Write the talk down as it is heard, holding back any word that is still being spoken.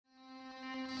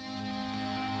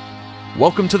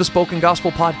Welcome to the Spoken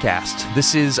Gospel Podcast.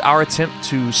 This is our attempt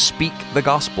to speak the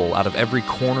gospel out of every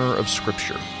corner of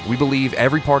Scripture. We believe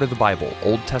every part of the Bible,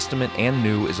 Old Testament and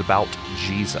New, is about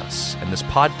Jesus. And this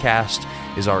podcast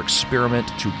is our experiment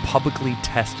to publicly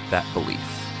test that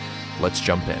belief. Let's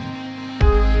jump in.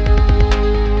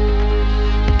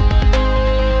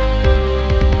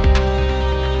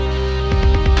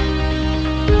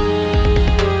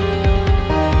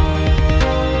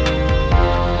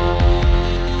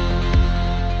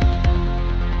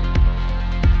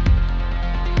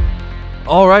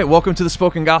 All right, welcome to the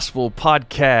Spoken Gospel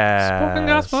Podcast. Spoken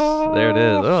Gospel. There it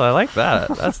is. Oh, I like that.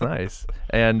 That's nice.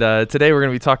 And today we're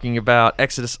going to be talking about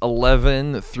Exodus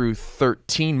 11 through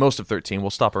 13, most of 13.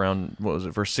 We'll stop around, what was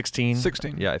it, verse 16?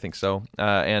 16. Yeah, I think so.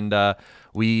 Today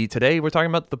we're talking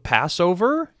about the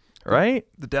Passover, right?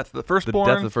 The death of the firstborn.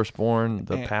 The death of the firstborn,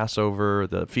 the Passover,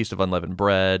 the Feast of Unleavened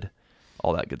Bread,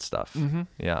 all that good stuff. Mm-hmm.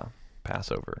 Yeah,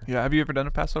 Passover. Yeah, have you ever done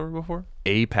a Passover before?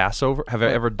 A Passover? Have I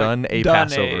ever done a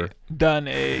Passover? Done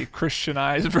a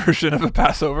Christianized version of a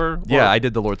Passover? Yeah, I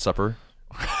did the Lord's Supper.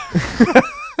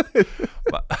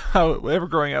 Whenever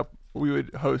growing up, we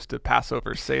would host a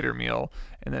Passover Seder meal,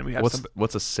 and then we had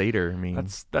What's a Seder mean?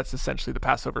 That's essentially the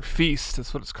Passover feast.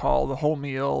 That's what it's called. The whole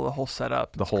meal, the whole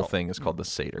setup. The whole thing is called the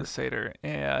Seder. The Seder.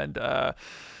 And there's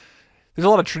a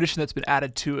lot of tradition that's been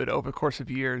added to it over the course of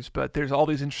years, but there's all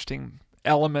these interesting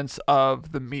elements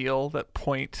of the meal that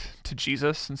point to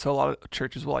Jesus. And so a lot of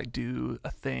churches will do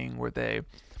a thing where they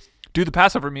do the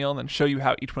Passover meal and then show you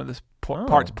how each one of these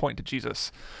parts point to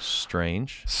Jesus.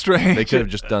 Strange. They could have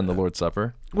just done the Lord's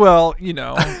Supper. Well,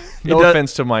 no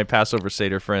offense to my Passover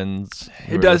Seder friends.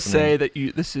 It does say that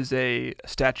this is a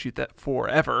statute that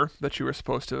forever that you were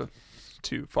supposed to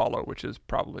follow, which is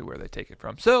probably where they take it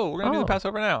from. So we're going to do the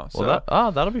Passover now. So.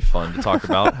 Well, that'll be fun to talk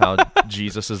about how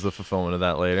Jesus is the fulfillment of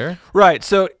that later. Right.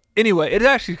 So anyway, it's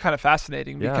actually kind of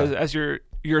fascinating because as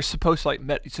you're supposed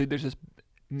to so there's this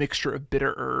mixture of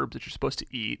bitter herbs that you're supposed to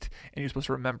eat, and you're supposed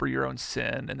to remember your own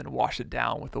sin and then wash it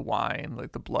down with the wine,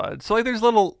 like the blood. So there's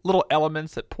little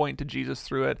elements that point to Jesus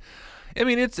through it. I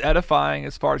mean, it's edifying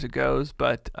as far as it goes,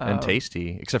 but and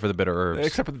tasty, except for the bitter herbs.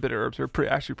 Except for the bitter herbs, they're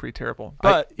actually pretty terrible.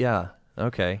 But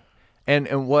okay.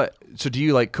 And what? So do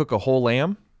you cook a whole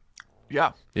lamb?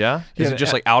 Yeah. Yeah. Is it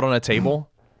just out on a table?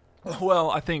 Well,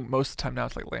 I think most of the time now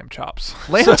it's lamb chops.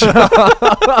 Lamb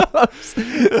chops.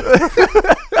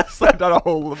 It's not a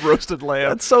whole roasted lamb.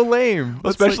 That's so lame.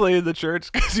 Especially in the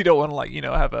church, because you don't want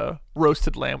to have a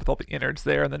roasted lamb with all the innards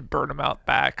there and then burn them out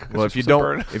back. Well, if you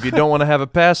don't want to have a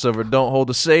Passover, don't hold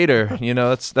a Seder.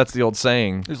 That's the old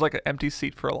saying. There's an empty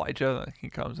seat for Elijah. He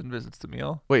comes and visits the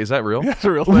meal. Wait, is that real? Yeah, it's a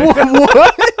real thing.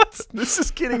 What? This is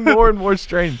getting more and more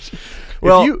strange.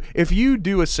 Well, if you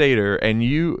do a Seder and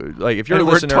if you're a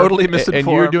listener totally misinformed,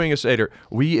 and you're doing a Seder,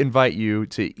 we invite you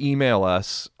to email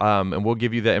us, and we'll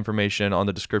give you that information on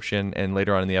the description and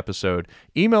later on in the episode.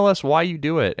 Email us why you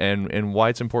do it and why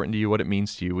it's important to you, what it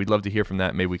means to you. We'd love to hear from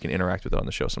that. Maybe we can interact with it on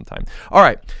the show sometime. All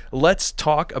right, let's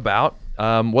talk about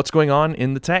what's going on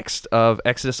in the text of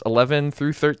Exodus 11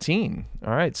 through 13.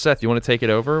 All right, Seth, you want to take it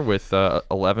over with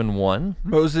 11:1?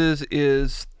 Moses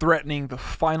is threatening the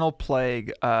final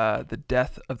plague, the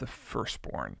death of the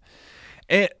firstborn,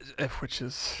 which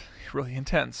is really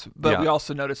intense. But we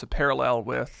also notice a parallel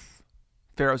with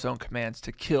Pharaoh's own commands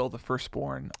to kill the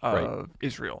firstborn of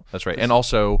Israel. That's right. And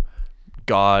also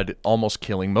God almost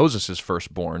killing Moses'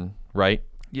 firstborn, right?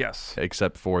 Yes.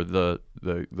 Except for the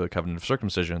covenant of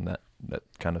circumcision that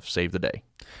kind of saved the day.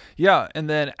 Yeah, and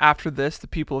then after this, the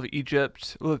people of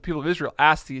Israel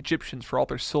asked the Egyptians for all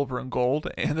their silver and gold,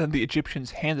 and then the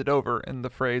Egyptians handed over, and the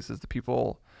phrase is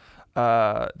the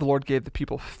Lord gave the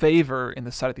people favor in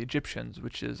the sight of the Egyptians,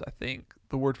 which is, I think,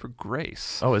 the word for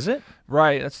grace. Oh, is it?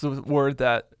 Right, that's the word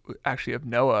that actually of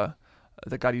Noah,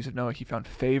 that God used of Noah. He found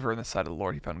favor in the sight of the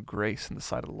Lord. He found grace in the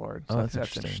sight of the Lord. So that's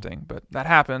interesting. But that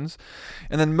happens.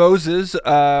 And then Moses,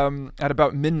 at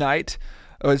about midnight,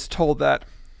 was told that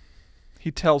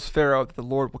he tells Pharaoh that the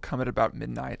Lord will come at about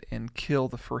midnight and kill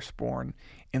the firstborn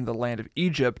in the land of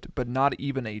Egypt, but not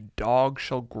even a dog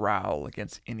shall growl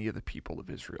against any of the people of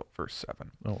Israel. Verse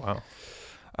 7. Oh, wow.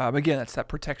 Again, that's that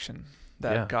protection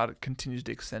that God continues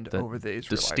to extend over the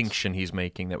Israelites. Distinction he's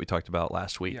making that we talked about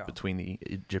last week between the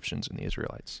Egyptians and the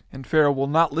Israelites. And Pharaoh will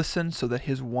not listen, so that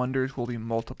his wonders will be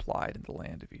multiplied in the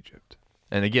land of Egypt.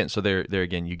 And again, so there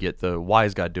again, you get the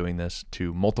wise God doing this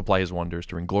to multiply his wonders,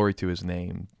 to bring glory to his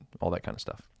name, all that kind of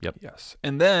stuff. Yep. Yes.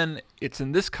 And then it's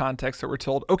in this context that we're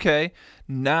told, okay,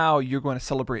 now you're going to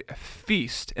celebrate a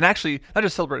feast. And actually, not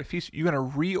just celebrate a feast, you're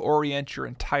going to reorient your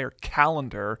entire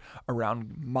calendar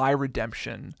around my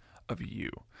redemption of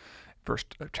you.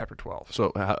 chapter 12.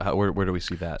 So where do we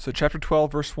see that? So chapter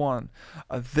 12, verse 1.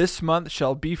 This month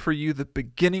shall be for you the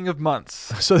beginning of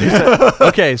months. So they said,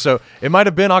 okay, so it might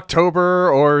have been October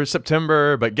or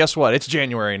September, but guess what? It's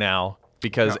January now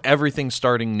because everything's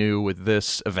starting new with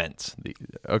this event.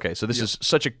 Okay, so this is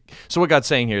so what God's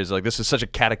saying here is like this is such a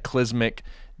cataclysmic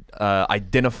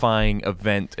identifying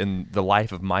event in the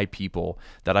life of my people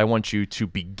that I want you to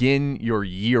begin your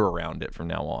year around it from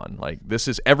now on. Like this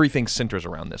is everything centers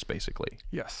around this basically.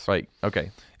 Yes. Right.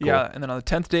 Okay. Cool. Yeah, and then on the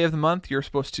 10th day of the month, you're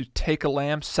supposed to take a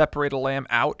lamb, separate a lamb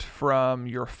out from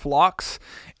your flocks,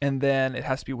 and then it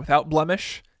has to be without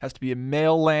blemish, has to be a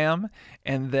male lamb,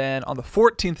 and then on the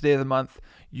 14th day of the month,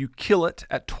 you kill it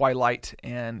at twilight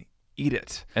and eat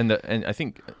it. And I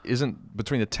think isn't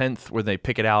between the 10th where they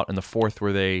pick it out and the 4th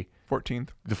where they 14th.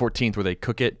 The 14th where they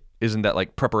cook it, isn't that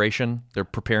like preparation? They're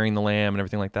preparing the lamb and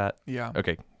everything like that? Yeah.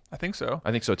 Okay. I think so.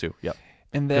 I think so too. Yep.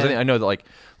 And Because then I know that like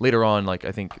later on, like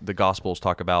I think the Gospels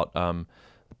talk about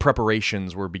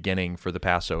preparations were beginning for the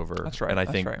Passover. That's right. And I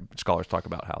think scholars talk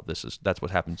about how that's what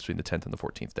happens between the 10th and the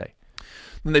 14th day.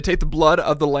 Then they take the blood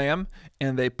of the lamb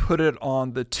and they put it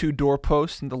on the 2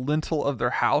 doorposts and the lintel of their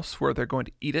house where they're going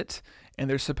to eat it. And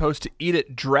they're supposed to eat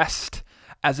it dressed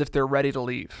as if they're ready to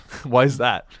leave. Why is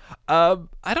that? I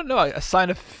don't know. A sign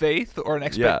of faith or an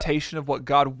expectation of what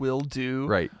God will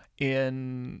do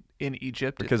in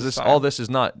Egypt. Because all this is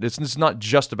not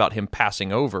just about him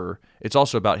passing over. It's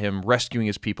also about him rescuing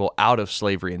his people out of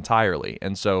slavery entirely.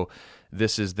 And so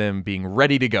this is them being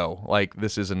ready to go. Like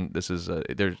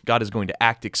God is going to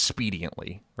act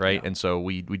expediently, right? Yeah. And so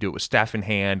we do it with staff in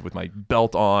hand, with my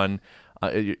belt on.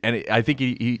 I think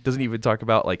he doesn't even talk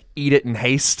about like eat it in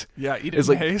haste. Yeah, eat it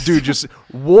in haste. Dude, just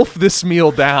wolf this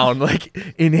meal down, like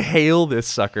inhale this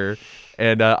sucker.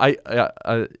 And I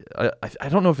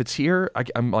don't know if it's here.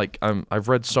 I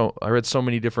read so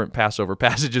many different Passover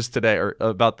passages today or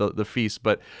about the feast,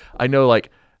 but I know like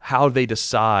how they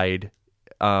decide.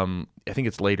 I think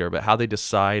it's later, but how they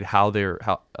decide how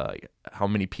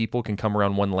many people can come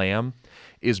around one lamb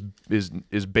is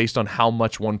based on how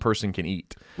much one person can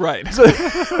eat. Right. So,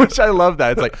 which I love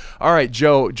that. It's like, all right,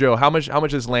 Joe, how much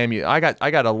of this lamb you? I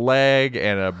got a leg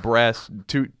and a breast,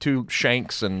 two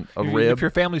shanks and a rib. If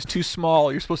your family's too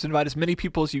small, you're supposed to invite as many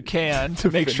people as you can to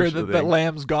make sure that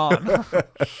lamb's gone.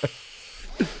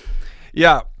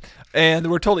 Yeah.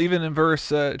 And we're told even in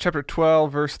chapter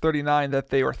 12, verse 39, that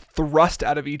they were thrust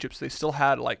out of Egypt. So they still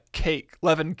had like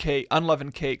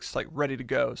unleavened cakes, like ready to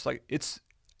go. It's like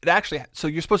so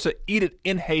you're supposed to eat it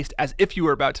in haste as if you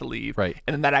were about to leave. Right.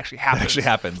 And then that actually happens. That actually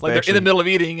happens. Like they're in the middle of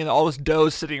eating and all this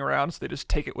dough's sitting around, so they just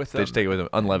take it with them. They just take it with them,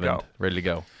 unleavened, ready to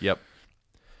go. Yep.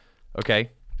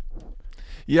 Okay.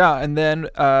 Yeah, and then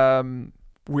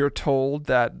we're told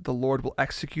that the Lord will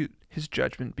execute his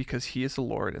judgment because he is the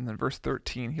Lord. And then verse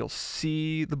 13, he'll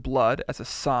see the blood as a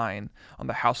sign on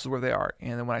the houses where they are.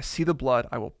 And then when I see the blood,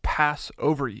 I will pass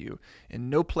over you, and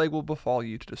no plague will befall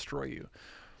you to destroy you.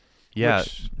 Yeah.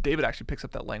 Which David actually picks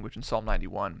up that language in Psalm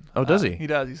 91. Oh, does he? He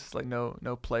does. He's like, no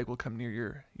plague will come near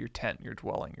your tent, your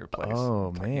dwelling, your place.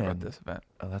 Oh, talking man. about this event.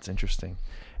 Oh, that's interesting.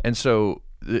 And so,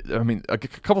 I mean, a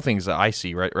couple things that I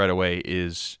see right away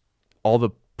is all the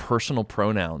personal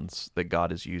pronouns that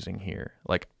God is using here.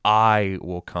 Like, I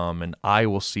will come and I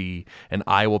will see and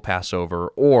I will pass over,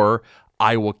 or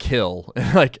I will kill.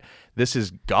 Like, this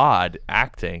is God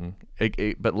acting.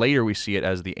 But later we see it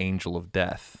as the angel of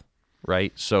death,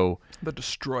 right? So the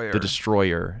destroyer.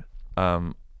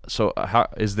 So how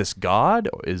is this God?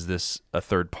 Is this a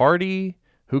third party?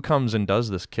 Who comes and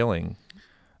does this killing?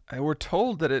 And we're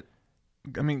told that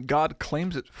God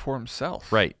claims it for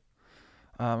himself. Right.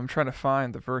 I'm trying to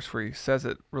find the verse where he says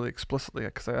it really explicitly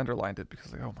because I underlined it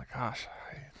because like, oh my gosh,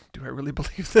 do I really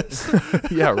believe this?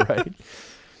 Yeah, right.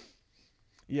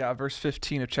 Yeah, verse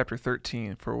 15 of chapter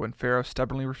 13. For when Pharaoh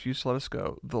stubbornly refused to let us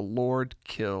go, the Lord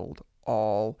killed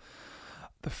all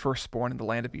the firstborn in the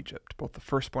land of Egypt, both the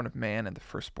firstborn of man and the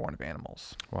firstborn of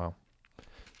animals. Wow.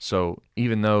 So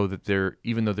even though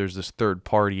there's this third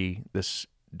party, this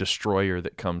destroyer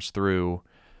that comes through,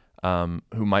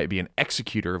 who might be an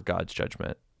executor of God's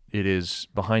judgment, it is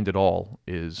behind it all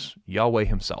is Yahweh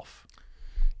himself.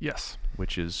 Yes.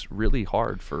 Which is really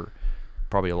hard for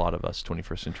probably a lot of us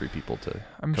 21st century people to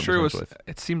I'm come sure to it was. with.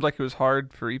 It seemed like it was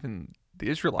hard for even the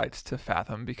Israelites to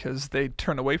fathom because they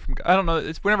turn away from God. I don't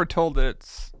know. We're never told that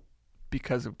it's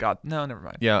because of God. No, never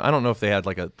mind. Yeah, I don't know if they had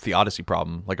like a theodicy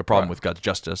problem, like a problem with God's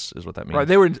justice is what that means. Right,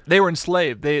 they were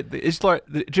enslaved. The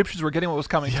Egyptians were getting what was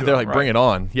coming to them. They're like, right? Bring it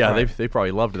on. Yeah, right. They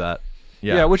probably loved that.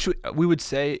 Yeah, which we would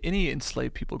say any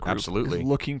enslaved people group absolutely is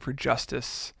looking for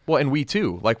justice Well, and we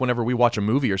too, like whenever we watch a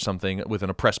movie or something with an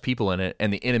oppressed people in it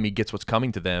and the enemy gets what's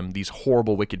coming to them, these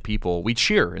horrible, wicked people, we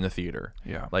cheer in the theater.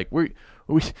 Yeah. Like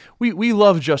we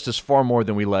love justice far more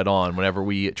than we let on whenever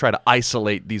we try to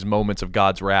isolate these moments of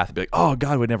God's wrath and be like, oh,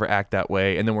 God would never act that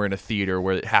way. And then we're in a theater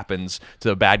where it happens to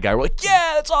a bad guy. We're like,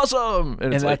 yeah, that's awesome.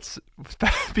 And it's that's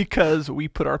because we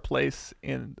put ourselves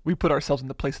in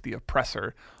the place of the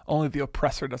oppressor. Only the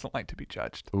oppressor doesn't like to be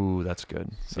judged. Ooh, that's good.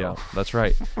 So. Yeah, that's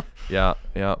right. yeah,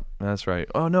 that's right.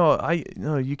 Oh no,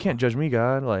 you can't judge me,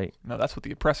 God. Like, no, that's what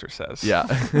the oppressor says. Yeah.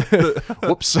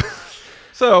 Whoops.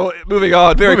 So moving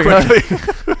on very quickly.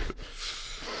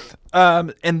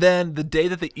 And then the day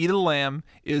that they eat a lamb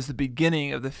is the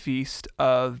beginning of the feast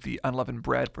of the unleavened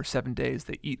bread. For 7 days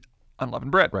they eat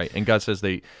unleavened bread. Right. And God says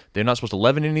they're not supposed to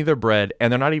leaven any of their bread,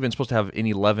 and they're not even supposed to have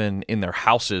any leaven in their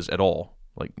houses at all.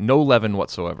 Like no leaven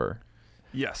whatsoever.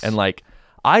 Yes. And like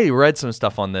I read some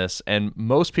stuff on this, and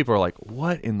most people are like,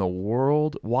 what in the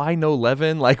world? Why no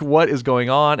leaven? Like, what is going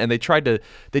on? And they tried to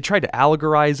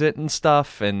allegorize it and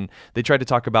stuff, and they tried to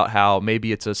talk about how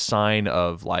maybe it's a sign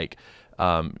of like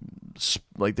there's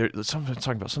something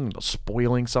talking about something about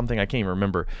spoiling something. I can't even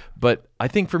remember. But I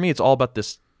think for me, it's all about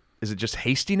this. Is it just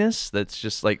hastiness? That's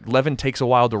just like leaven takes a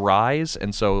while to rise,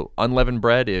 and so unleavened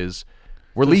bread is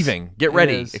we're leaving. Get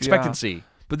ready. Expectancy. Yeah.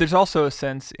 But there's also a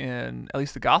sense in at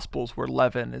least the Gospels where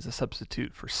leaven is a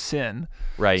substitute for sin.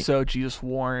 Right. So Jesus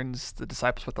warns the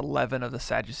disciples about the leaven of the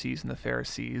Sadducees and the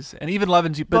Pharisees, and even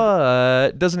leavens you.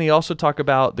 But doesn't he also talk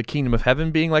about the kingdom of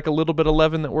heaven being like a little bit of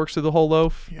leaven that works through the whole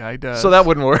loaf? Yeah, he does. So that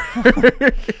wouldn't work.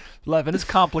 Leaven is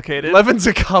complicated. Leaven's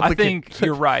a complicated. I think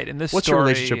you're right. In this What's story, your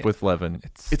relationship with leaven?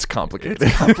 It's complicated.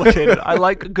 It's complicated. I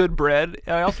like a good bread.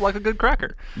 I also like a good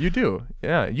cracker. You do.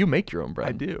 Yeah. You make your own bread.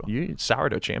 I do. You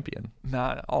sourdough champion.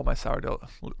 Not all my sourdough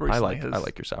recently I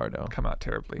like your sourdough. Come out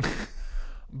terribly.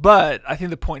 But I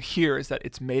think the point here is that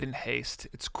it's made in haste.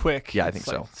 It's quick. Yeah, I think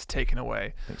so. It's taken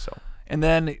away. I think so. And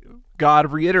then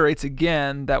God reiterates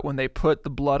again that when they put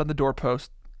the blood on the doorpost,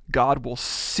 God will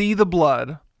see the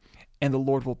blood, and the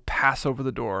Lord will pass over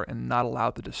the door and not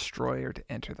allow the destroyer to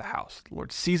enter the house. The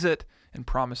Lord sees it and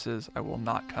promises, I will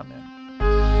not come in.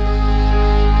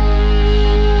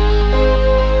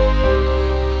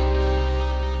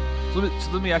 So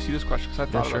let me ask you this question, because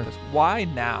I thought about this. Why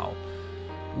now?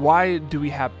 Why do we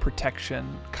have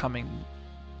protection coming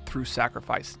through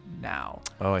sacrifice now?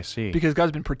 Oh, I see. Because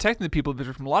God's been protecting the people of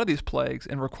Israel from a lot of these plagues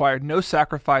and required no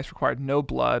sacrifice, required no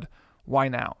blood. Why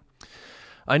now?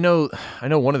 I know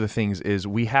one of the things is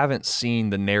we haven't seen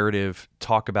the narrative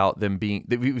talk about them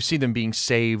we've seen them being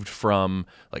saved from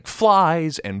like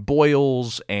flies and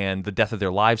boils and the death of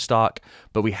their livestock,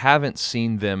 but we haven't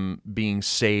seen them being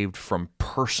saved from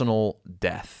personal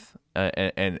death.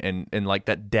 And like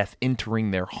that death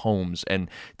entering their homes and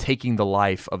taking the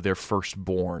life of their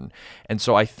firstborn. And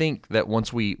so I think that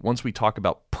once we talk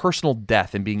about personal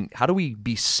death and how do we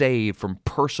be saved from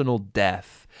personal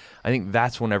death, I think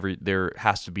that's whenever there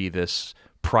has to be this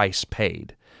price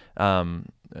paid.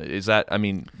 Does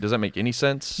that make any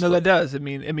sense? No, that does. I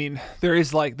mean, there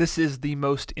is this is the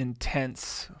most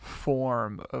intense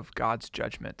form of God's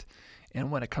judgment.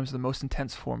 And when it comes to the most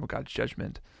intense form of God's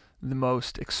judgment, the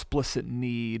most explicit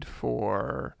need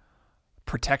for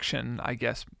protection, I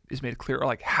guess, is made clear, or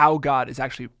like how God is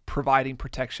actually providing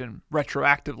protection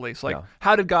retroactively. So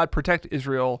how did God protect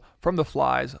Israel from the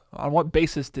flies? On what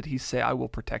basis did he say, I will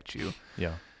protect you?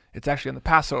 Yeah. It's actually on the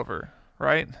Passover,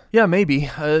 right? Yeah, maybe.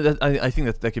 I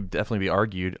think that could definitely be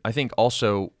argued. I think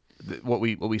also what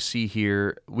we see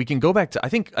here, we can go back to. I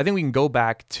think we can go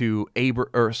back to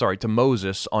to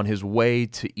Moses on his way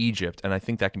to Egypt, and I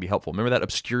think that can be helpful. Remember that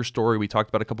obscure story we talked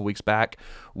about a couple weeks back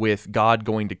with God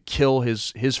going to kill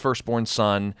his firstborn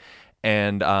son,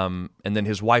 and then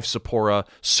his wife Zipporah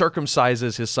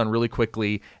circumcises his son really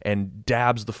quickly and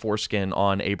dabs the foreskin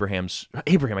on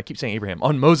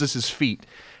on Moses' feet,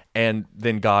 and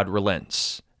then God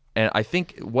relents. And I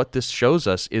think what this shows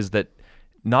us is that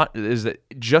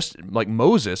just like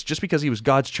Moses, just because he was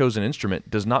God's chosen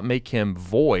instrument does not make him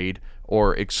void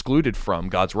or excluded from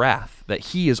God's wrath, that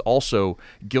he is also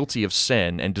guilty of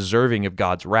sin and deserving of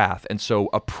God's wrath. And so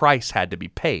a price had to be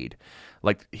paid.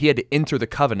 Like he had to enter the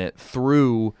covenant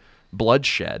through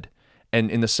bloodshed.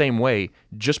 And in the same way,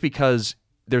 just because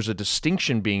there's a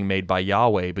distinction being made by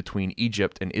Yahweh between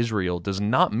Egypt and Israel does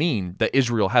not mean that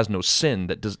Israel has no sin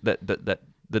that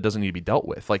doesn't need to be dealt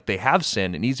with. Like they have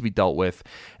sin, it needs to be dealt with,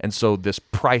 and so this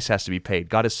price has to be paid.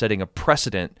 God is setting a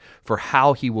precedent for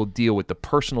how he will deal with the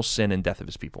personal sin and death of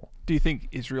his people. Do you think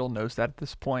Israel knows that at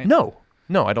this point? No,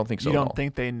 I don't think so. You don't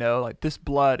think they know, like, this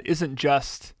blood isn't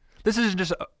just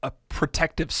a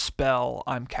protective spell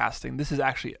I'm casting. This is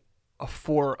actually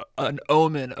for an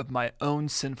omen of my own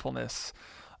sinfulness,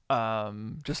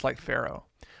 just like Pharaoh.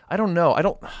 I don't know. I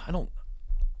don't.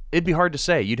 It'd be hard to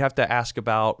say. You'd have to ask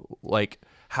about like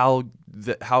how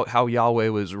Yahweh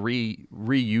was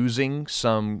reusing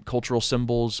some cultural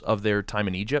symbols of their time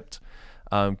in Egypt,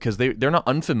 because they're not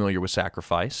unfamiliar with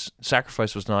sacrifice.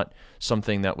 Sacrifice was not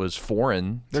something that was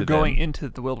foreign. They're to going them. into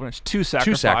the wilderness to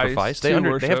sacrifice. They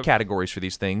have categories for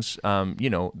these things.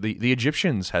 The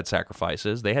Egyptians had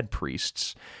sacrifices. They had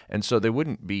priests, and so they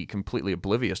wouldn't be completely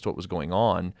oblivious to what was going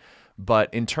on.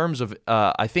 But in terms of,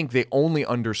 I think they only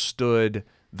understood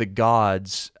the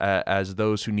gods as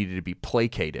those who needed to be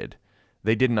placated.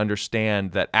 They didn't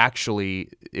understand that actually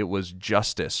it was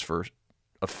justice for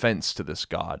offense to this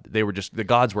god. The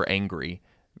gods were angry,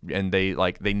 and they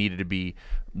needed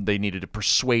to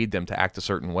persuade them to act a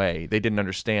certain way. They didn't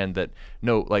understand that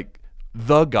the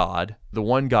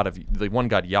one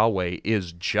God Yahweh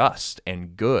is just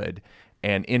and good,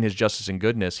 and in his justice and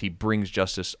goodness, he brings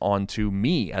justice onto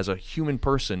me as a human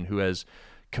person who has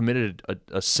committed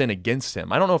a sin against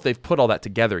him. I don't know if they've put all that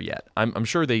together yet. I'm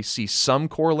sure they see some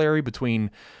corollary between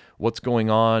what's going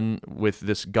on with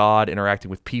this God interacting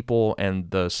with people and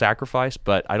the sacrifice,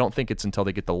 but I don't think it's until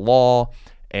they get the law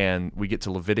and we get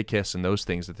to Leviticus and those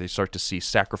things that they start to see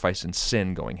sacrifice and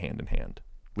sin going hand in hand.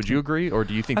 Would you agree, or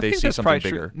do you think they see something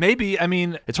bigger? True. Maybe. I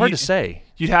mean, it's hard to say.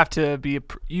 You'd have to be.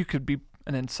 You could be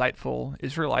an insightful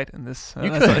Israelite in this.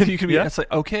 You could. You could be. Yeah. It's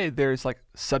like, okay, there's like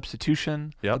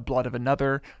substitution. Yep. The blood of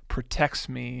another protects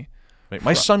me. Right.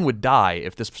 My son would die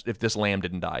if this lamb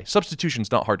didn't die.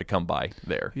 Substitution's not hard to come by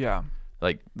there. Yeah.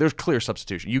 Like there's clear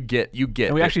substitution. You get.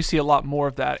 And we actually see a lot more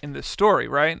of that in this story,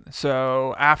 right?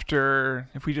 So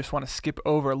if we just want to skip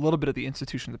over a little bit of the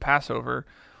institution of the Passover,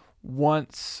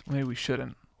 maybe we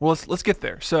shouldn't. Well, let's get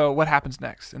there. So what happens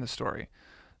next in the story?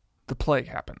 The plague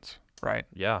happens, right?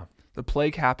 Yeah. The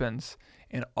plague happens,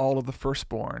 and all of the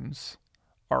firstborns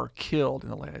are killed in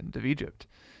the land of Egypt.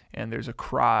 And there's a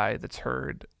cry that's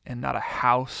heard, and there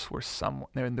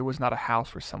was not a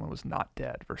house where someone was not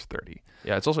dead. Verse 30.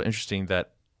 Yeah, it's also interesting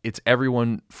that it's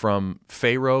everyone from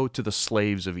Pharaoh to the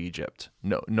slaves of Egypt.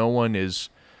 No one is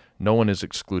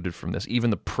excluded from this. Even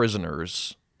the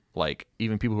prisoners, like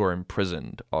even people who are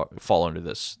imprisoned, fall under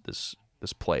this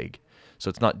plague. So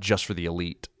it's not just for the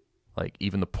elite. Like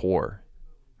even the poor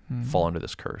fall under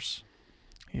this curse.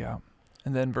 Yeah.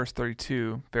 And then verse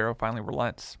 32, Pharaoh finally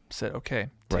relents, said, okay,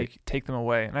 take them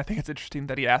away. And I think it's interesting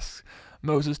that he asks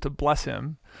Moses to bless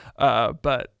him,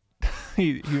 but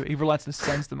he relents and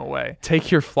sends them away.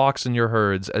 Take your flocks and your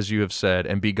herds, as you have said,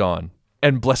 and be gone.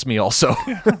 And bless me also.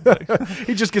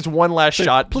 He just gets one last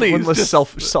shot, one last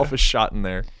selfish shot in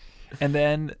there. And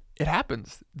then it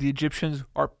happens. The Egyptians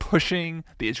are pushing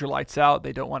the Israelites out.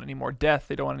 They don't want any more death.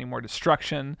 They don't want any more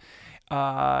destruction.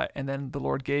 And then the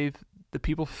Lord gave the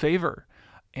people favor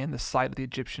in the sight of the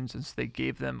Egyptians, and so they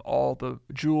gave them all the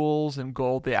jewels and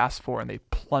gold they asked for, and they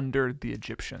plundered the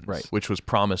Egyptians. Right, which was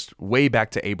promised way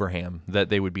back to Abraham, that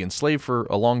they would be enslaved for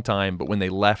a long time, but when they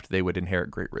left, they would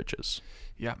inherit great riches.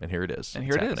 Yeah. And here it is. And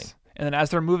here it is. And then as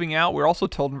they're moving out, we're also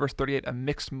told in verse 38, a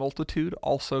mixed multitude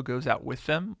also goes out with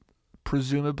them.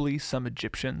 Presumably some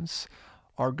Egyptians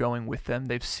are going with them.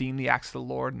 They've seen the acts of the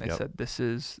Lord, and they said, this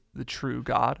is the true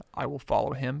God. I will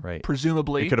follow him. Right.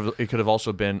 Presumably. It could have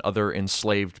also been other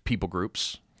enslaved people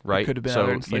groups, right? It could have been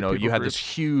other enslaved people you had groups.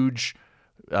 this huge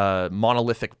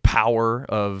monolithic power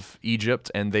of Egypt,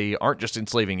 and they aren't just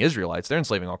enslaving Israelites. They're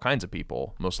enslaving all kinds of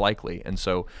people, most likely. And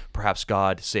so perhaps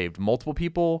God saved multiple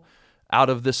people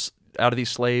out of these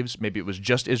slaves. Maybe it was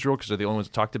just Israel because they're the only ones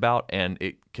talked about, and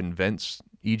it convinced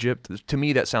Egypt. To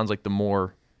me, that sounds like the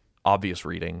more obvious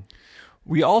reading.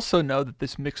 We also know that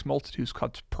this mixed multitude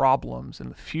causes problems in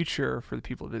the future for the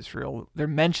people of Israel. They're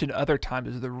mentioned other times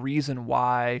as the reason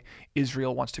why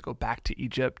Israel wants to go back to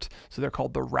Egypt. So they're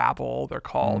called the rabble. They're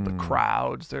called the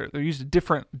crowds. They're used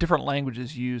different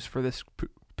languages used for this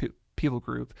people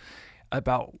group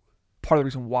about part of the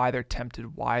reason why they're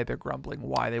tempted, why they're grumbling,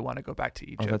 why they want to go back to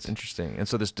Egypt. Oh, that's interesting. And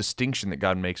so this distinction that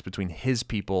God makes between his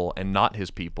people and not his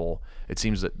people, it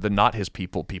seems that the not his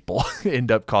people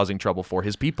end up causing trouble for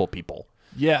his people.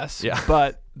 Yes, yeah.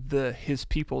 But his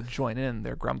people join in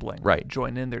their grumbling, right?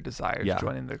 Join in their desires, yeah.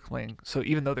 Join in their complaining. So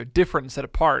even though they're different and set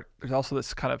apart, there's also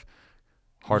this kind of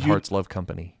hard hearts love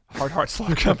company. Hard hearts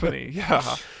love company,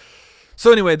 yeah.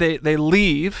 So anyway, they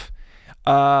leave.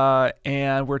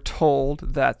 And we're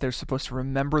told that they're supposed to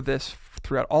remember this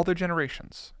throughout all their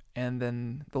generations. And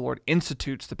then the Lord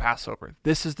institutes the Passover.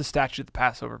 This is the statute of the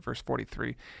Passover, verse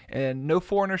 43. And no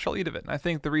foreigner shall eat of it. And I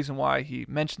think the reason why he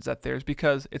mentions that there is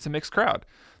because it's a mixed crowd.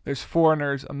 There's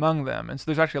foreigners among them. And so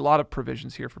there's actually a lot of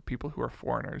provisions here for people who are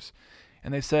foreigners.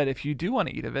 And they said, if you do want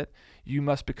to eat of it, you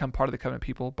must become part of the covenant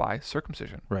people by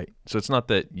circumcision. Right. So it's not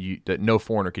that no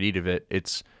foreigner could eat of it.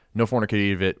 It's no foreigner could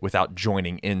eat of it without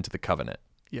joining into the covenant.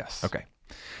 Yes. Okay.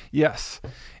 Yes.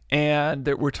 And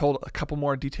we're told a couple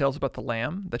more details about the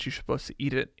lamb, that you're supposed to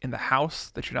eat it in the house,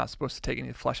 that you're not supposed to take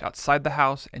any flesh outside the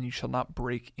house, and you shall not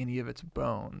break any of its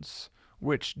bones,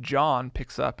 which John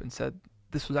picks up and said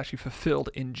this was actually fulfilled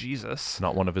in Jesus.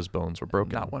 Not one of his bones were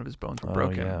broken. Not one of his bones were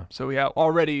broken. Yeah. So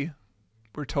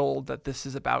we're told that this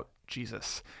is about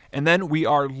Jesus. And then we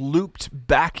are looped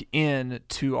back in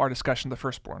to our discussion of the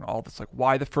firstborn. All this, like,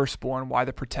 why the firstborn, why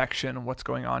the protection, what's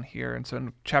going on here. And so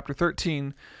in chapter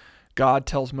 13, God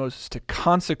tells Moses to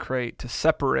consecrate, to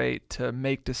separate, to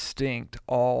make distinct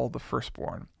all the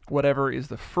firstborn. Whatever is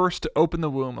the first to open the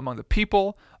womb among the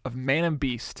people of man and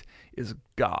beast is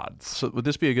God's. So would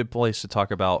this be a good place to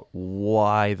talk about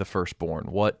why the firstborn?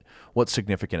 What's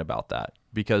significant about that?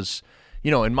 Because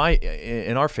in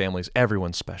our families,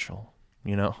 everyone's special.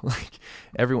 Like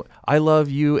everyone. I love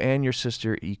you and your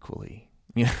sister equally.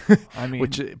 I mean,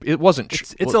 which it wasn't.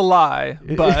 It's a lie,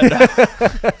 but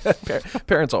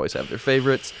parents always have their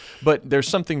favorites. But there's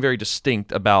something very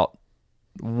distinct about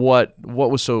what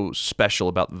was so special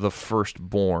about the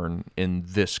firstborn in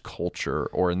this culture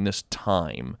or in this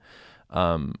time.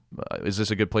 Is this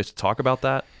a good place to talk about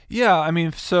that? Yeah, I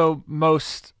mean, so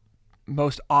most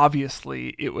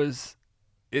obviously,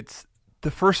 it's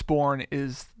the firstborn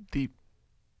is the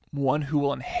one who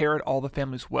will inherit all the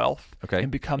family's wealth and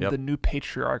become the new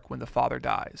patriarch when the father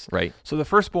dies. Right. So the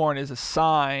firstborn is a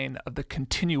sign of the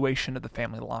continuation of the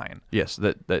family line. Yes,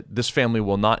 that this family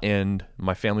will not end.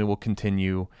 My family will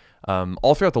continue.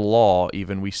 All throughout the law,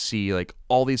 even, we see like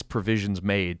all these provisions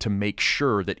made to make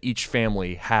sure that each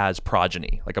family has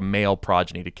progeny, like a male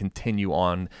progeny, to continue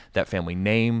on that family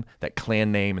name, that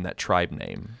clan name, and that tribe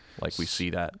name. Like we see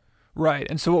that. Right.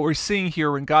 And so what we're seeing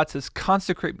here when God says,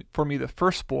 consecrate for me the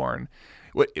firstborn,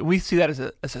 we see that as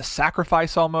a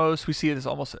sacrifice almost. We see it as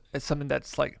almost as something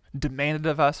that's like demanded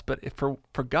of us. But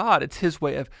for God, it's his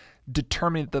way of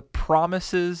determining that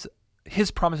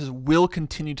his promises will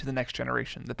continue to the next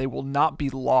generation, that they will not be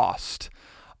lost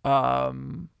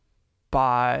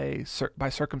by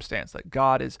circumstance. That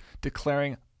God is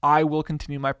declaring, I will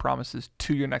continue my promises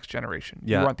to your next generation.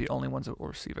 Yeah. You aren't the only ones that will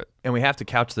receive it. And we have to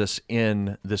couch this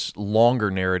in this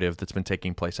longer narrative that's been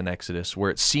taking place in Exodus,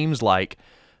 where it seems like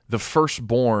the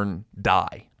firstborn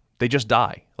die. They just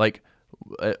die. Like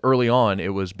early on,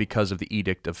 it was because of the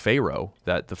edict of Pharaoh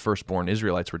that the firstborn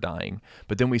Israelites were dying.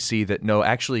 But then we see that, no,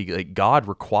 actually, like, God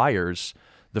requires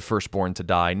the firstborn to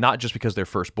die, not just because they're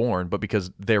firstborn, but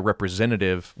because they're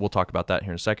representative, we'll talk about that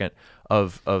here in a second,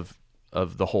 of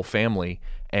the whole family.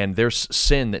 And there's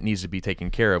sin that needs to be taken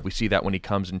care of. We see that when he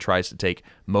comes and tries to take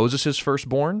Moses'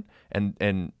 firstborn,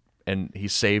 and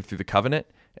he's saved through the covenant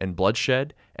and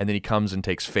bloodshed, and then he comes and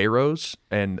takes Pharaoh's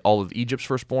and all of Egypt's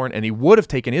firstborn, and he would have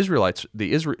taken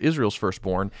Israel's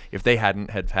firstborn if they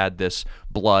hadn't had this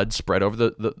blood spread over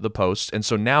the posts. And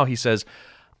so now he says,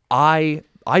 I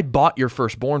bought your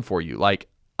firstborn for you. Like,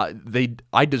 I could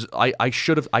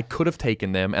have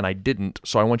taken them and I didn't,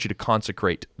 so I want you to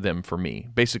consecrate them for me.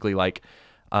 Basically, like,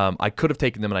 I could have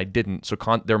taken them and I didn't, so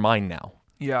they're mine now.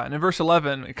 Yeah, and in verse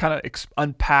 11, it kind of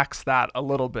unpacks that a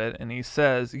little bit, and he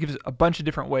gives a bunch of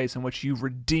different ways in which you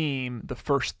redeem the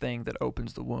first thing that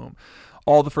opens the womb.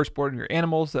 All the firstborn of your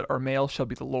animals that are male shall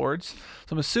be the Lord's.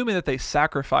 So I'm assuming that they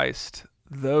sacrificed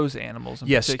those animals in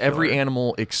particular. Every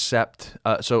animal except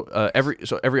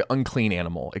every unclean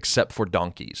animal except for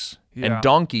donkeys. Yeah. And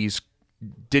donkeys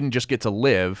didn't just get to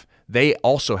live, they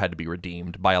also had to be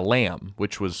redeemed by a lamb,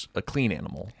 which was a clean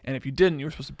animal. And if you didn't, you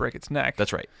were supposed to break its neck.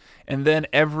 That's right. And then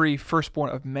every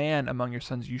firstborn of man among your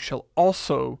sons you shall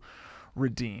also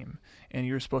redeem. And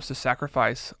you're supposed to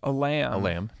sacrifice a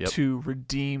lamb yep. to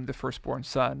redeem the firstborn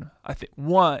son. I think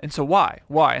one. And so why?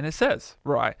 And it says,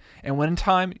 right. And when in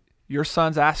time your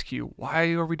sons ask you,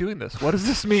 why are we doing this? What does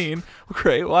this mean?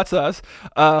 Great. Well, that's us.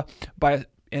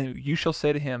 And you shall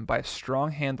say to him, by a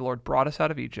strong hand the Lord brought us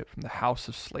out of Egypt from the house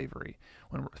of slavery.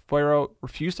 When Pharaoh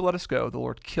refused to let us go, the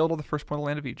Lord killed all the firstborn of the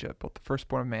land of Egypt, both the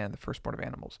firstborn of man and the firstborn of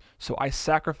animals. So I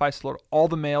sacrifice, the Lord, all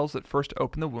the males that first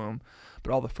open the womb,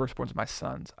 but all the firstborns of my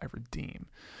sons I redeem.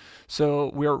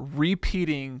 So we're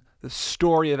repeating the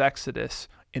story of Exodus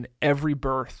in every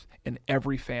birth, in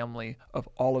every family of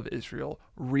all of Israel,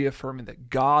 reaffirming that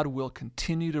God will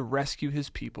continue to rescue his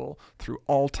people through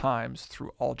all times,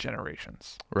 through all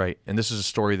generations. Right. And this is a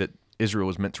story that Israel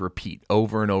was meant to repeat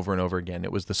over and over and over again.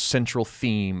 It was the central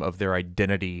theme of their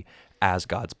identity as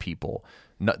God's people.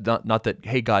 Not that,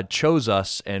 hey, God chose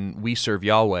us and we serve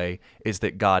Yahweh, is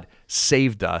that God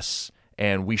saved us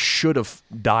and we should have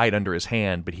died under his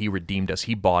hand, but he redeemed us.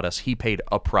 He bought us. He paid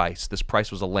a price. This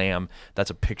price was a lamb. That's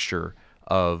a picture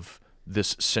of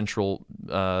this central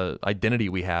identity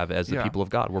we have as the people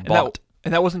of God. We're bought.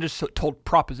 And that wasn't just told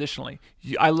propositionally.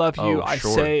 I love you.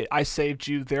 Sure. I saved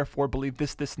you. Therefore, believe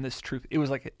this, and this truth. It was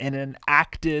like an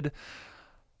enacted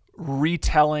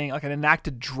retelling, like an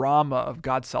enacted drama of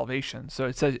God's salvation. So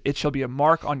it says, "It shall be a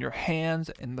mark on your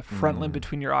hands and the front limb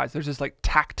between your eyes." There's this like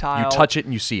tactile. You touch it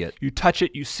and you see it. You touch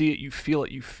it, you see it, you feel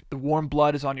it. The warm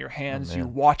blood is on your hands. You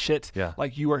watch it. Yeah.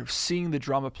 Like you are seeing the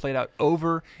drama played out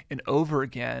over and over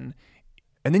again.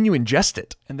 And then you ingest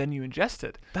it.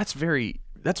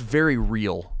 That's very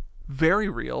real. Very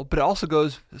real, but it also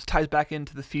ties back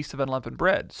into the Feast of Unleavened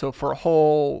Bread. So for a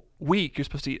whole week, you're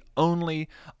supposed to eat only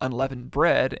unleavened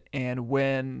bread. And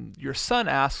when your son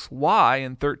asks why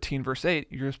in 13 verse 8,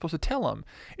 you're supposed to tell him,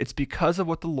 it's because of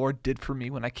what the Lord did for me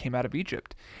when I came out of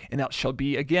Egypt. And it shall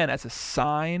be, again, as a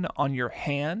sign on your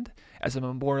hand, as a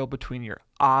memorial between your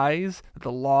eyes, that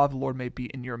the law of the Lord may be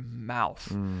in your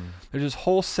mouth. There's this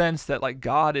whole sense that like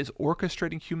God is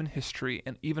orchestrating human history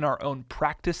and even our own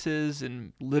practices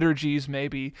and liturgies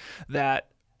maybe that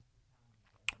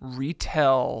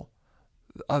retell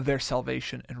of their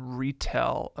salvation and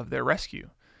retell of their rescue.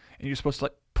 And you're supposed to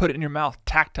like put it in your mouth,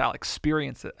 tactile,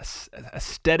 experience it,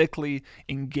 aesthetically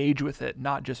engage with it,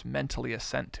 not just mentally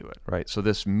assent to it. Right. So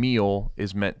this meal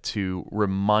is meant to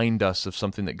remind us of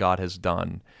something that God has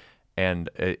done, and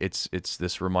it's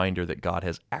this reminder that God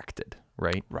has acted,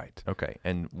 right? Right. Okay.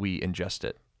 And we ingest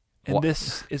it. And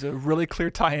this is a really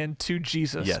clear tie-in to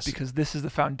Jesus, yes, because this is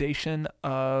the foundation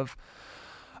of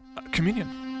communion.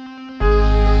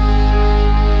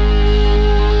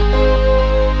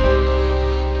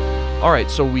 All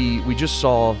right, so we just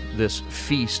saw this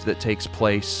feast that takes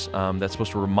place that's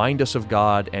supposed to remind us of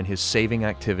God and his saving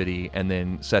activity. And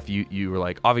then, Seth, you were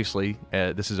like, obviously,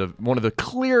 this is one of the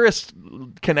clearest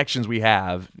connections we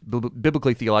have,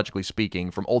 biblically, theologically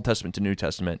speaking, from Old Testament to New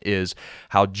Testament, is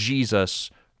how Jesus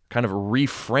kind of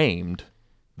reframed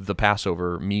the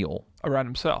Passover meal. Around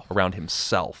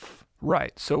himself.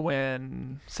 Right. So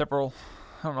when several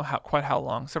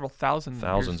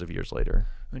thousands of years later,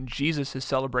 when Jesus is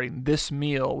celebrating this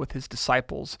meal with his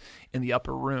disciples in the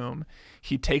upper room,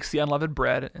 he takes the unleavened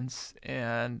bread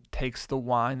and takes the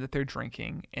wine that they're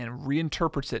drinking and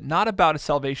reinterprets it, not about a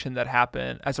salvation that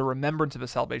happened, as a remembrance of a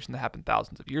salvation that happened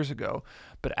thousands of years ago,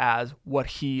 but as what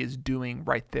he is doing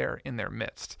right there in their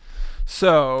midst.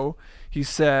 So he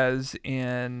says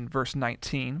in verse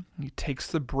 19, he takes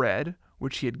the bread,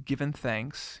 which he had given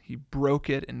thanks, he broke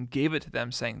it and gave it to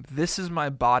them, saying, "This is my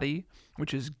body,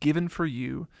 which is given for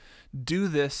you. Do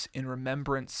this in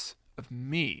remembrance of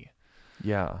me."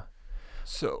 Yeah.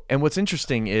 So, and what's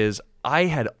interesting is I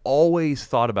had always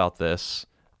thought about this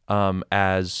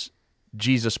as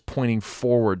Jesus pointing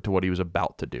forward to what he was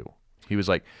about to do. He was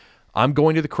like, I'm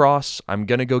going to the cross. I'm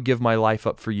going to go give my life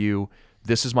up for you.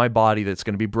 This is my body that's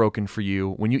going to be broken for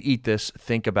you. When you eat this,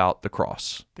 think about the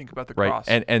cross. Think about the right? cross.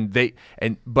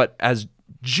 But as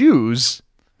Jews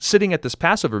sitting at this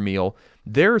Passover meal,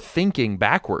 they're thinking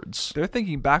backwards.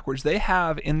 They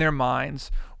have in their minds,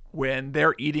 when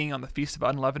they're eating on the Feast of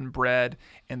Unleavened Bread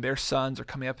and their sons are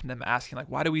coming up to them asking, like,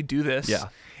 why do we do this? Yeah.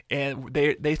 And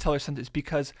they tell their sons, it's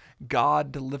because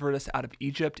God delivered us out of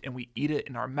Egypt and we eat it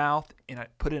in our mouth and I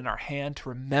put it in our hand to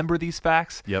remember these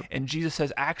facts. Yep. And Jesus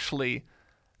says, actually,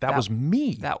 that was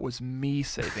me. That was me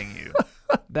saving you.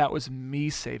 That was me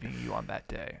saving you on that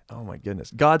day. Oh my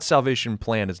goodness. God's salvation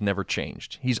plan has never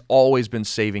changed. He's always been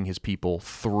saving his people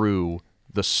through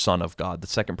the Son of God, the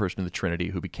second person of the Trinity,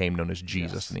 who became known as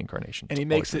Jesus in the incarnation. And he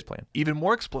makes it even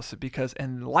more explicit because,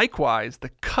 and likewise,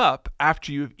 the cup,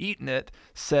 after you have eaten it,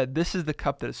 said, "This is the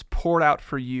cup that is poured out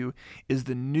for you, is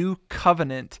the new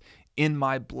covenant in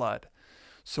my blood."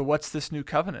 So what's this new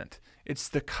covenant? It's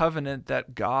the covenant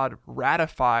that God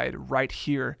ratified right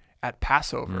here at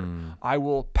Passover. I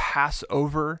will pass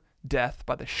over death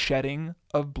by the shedding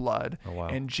of blood. Oh, wow.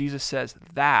 And Jesus says,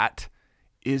 that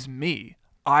is me.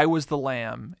 I was the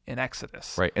lamb in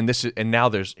Exodus. Right. And now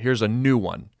here's a new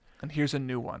one. And here's a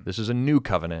new one. This is a new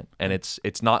covenant, and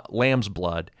it's not lamb's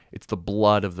blood, it's the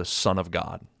blood of the Son of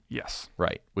God. Yes.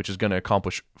 Right, which is going to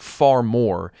accomplish far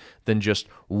more than just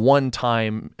one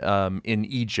time in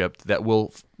Egypt that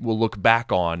we'll look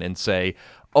back on and say,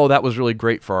 oh, that was really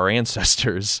great for our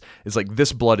ancestors. It's like,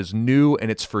 this blood is new and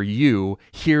it's for you.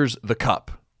 Here's the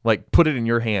cup. Like, put it in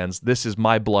your hands. This is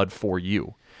my blood for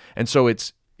you. And so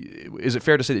is it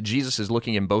fair to say that Jesus is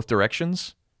looking in both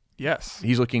directions? Yes.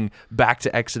 He's looking back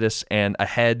to Exodus and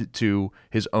ahead to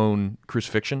his own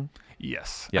crucifixion?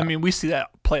 Yes. Yeah. I mean, we see that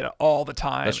played out all the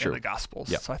time That's in true. the Gospels.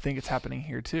 Yeah. So I think it's happening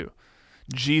here too.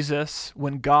 Jesus,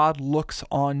 when God looks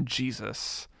on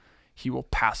Jesus, he will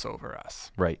pass over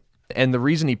us. Right. And the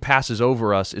reason he passes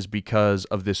over us is because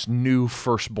of this new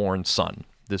firstborn son,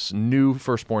 this new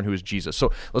firstborn who is Jesus.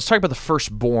 So let's talk about the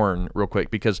firstborn real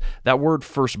quick, because that word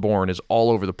firstborn is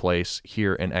all over the place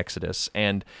here in Exodus.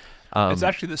 And it's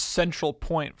actually the central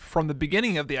point from the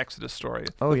beginning of the Exodus story.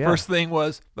 Oh, the first thing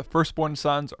was the firstborn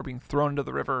sons are being thrown into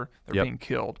the river. They're being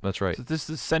killed. That's right. So this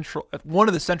is central. One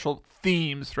of the central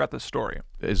themes throughout the story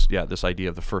is this idea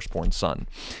of the firstborn son.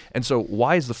 And so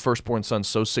why is the firstborn son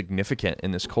so significant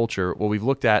in this culture? Well, we've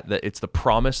looked at that it's the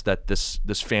promise that this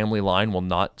family line will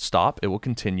not stop. It will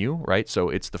continue, right? So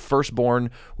it's the firstborn,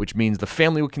 which means the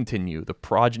family will continue. The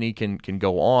progeny can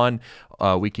go on.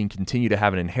 We can continue to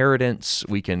have an inheritance.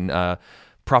 We can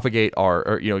propagate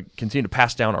continue to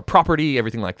pass down our property,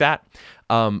 everything like that.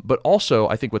 But also,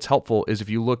 I think what's helpful is if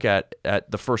you look at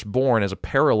the firstborn as a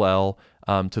parallel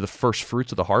to the first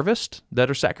fruits of the harvest that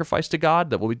are sacrificed to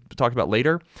God, that we'll be talking about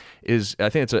later, I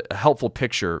think it's a helpful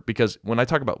picture, because when I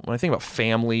think about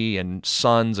family and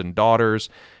sons and daughters,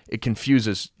 it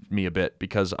confuses me a bit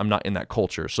because I'm not in that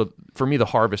culture. So for me, the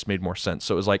harvest made more sense.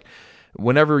 So it was like,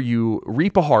 whenever you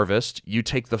reap a harvest, you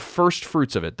take the first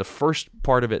fruits of it, the first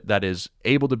part of it that is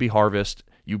able to be harvested,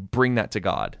 you bring that to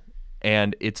God.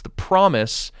 And it's the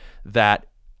promise that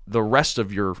the rest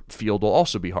of your field will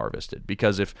also be harvested,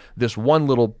 because if this one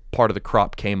little part of the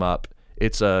crop came up,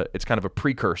 it's kind of a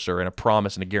precursor and a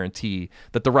promise and a guarantee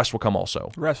that the rest will come also.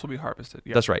 The rest will be harvested.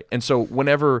 Yep. That's right. And so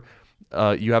whenever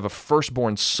you have a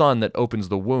firstborn son that opens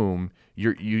the womb,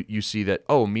 you see that,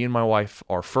 oh, me and my wife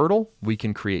are fertile. We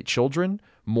can create children.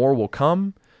 More will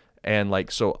come. And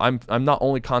so I'm not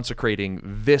only consecrating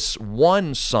this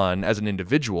one son as an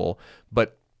individual,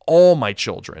 but all my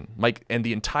children, and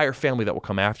the entire family that will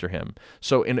come after him.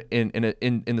 So in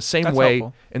the same That's way,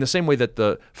 helpful. in the same way that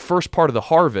the first part of the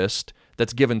harvest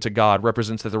that's given to God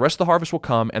represents that the rest of the harvest will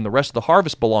come, and the rest of the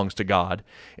harvest belongs to God.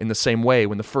 In the same way,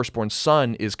 when the firstborn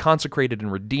son is consecrated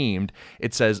and redeemed,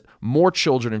 it says more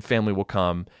children and family will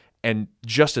come. And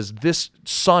just as this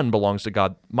son belongs to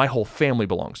God, my whole family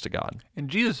belongs to God. And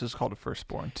Jesus is called a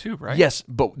firstborn too, right? Yes,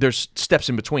 but there's steps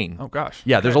in between. Oh, gosh.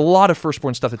 Yeah, Okay. There's a lot of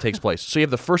firstborn stuff that takes place. So you have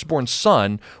the firstborn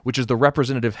son, which is the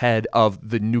representative head of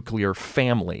the nuclear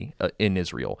family in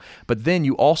Israel. But then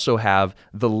you also have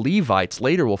the Levites.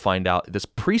 Later we'll find out this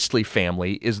priestly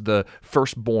family is the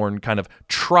firstborn kind of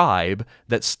tribe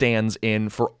that stands in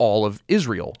for all of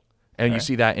Israel. And you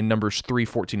see that in Numbers 3,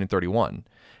 14, and 31.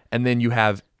 And then you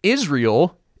have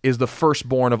Israel is the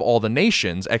firstborn of all the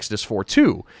nations, Exodus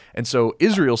 4:2. And so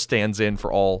Israel stands in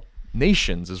for all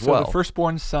nations as well. So the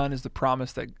firstborn son is the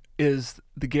promise that is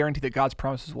the guarantee that God's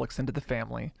promises will extend to the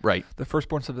family. Right. The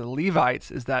firstborn son of the Levites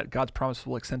is that God's promise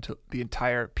will extend to the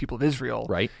entire people of Israel.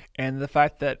 Right. And the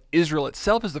fact that Israel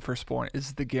itself is the firstborn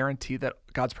is the guarantee that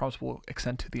God's promise will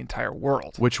extend to the entire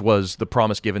world. Which was the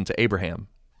promise given to Abraham,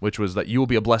 which was that you will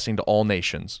be a blessing to all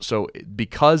nations. So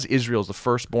because Israel is the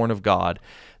firstborn of God,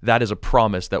 that is a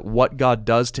promise that what God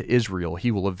does to Israel,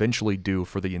 he will eventually do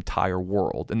for the entire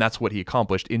world. And that's what he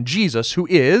accomplished in Jesus, who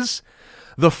is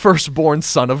the firstborn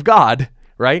son of God,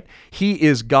 right? He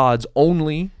is God's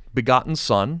only begotten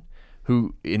son,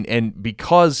 and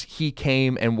because he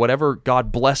came and whatever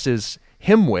God blesses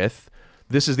him with,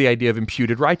 this is the idea of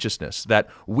imputed righteousness, that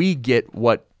we get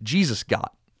what Jesus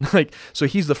got. So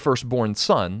he's the firstborn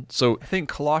son. So I think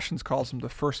Colossians calls him the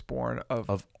firstborn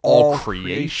of all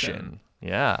creation.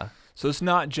 Yeah. So it's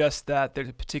not just that there's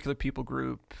a particular people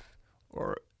group,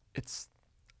 or it's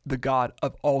the God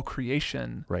of all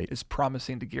creation is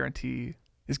guaranteeing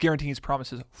his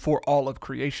promises for all of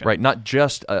creation. Right.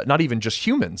 Not even just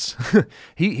humans.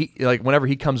 he whenever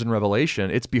he comes in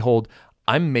Revelation, it's behold,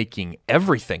 I'm making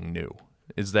everything new.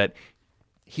 Is that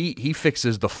He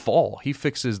fixes the fall. He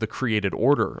fixes the created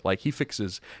order. He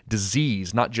fixes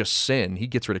disease, not just sin. He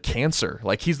gets rid of cancer.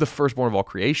 He's the firstborn of all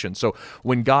creation. So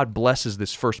when God blesses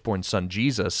this firstborn son,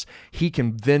 Jesus, he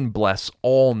can then bless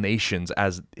all nations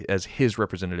as his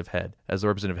representative head, as the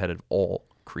representative head of all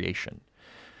creation.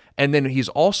 And then he's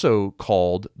also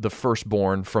called the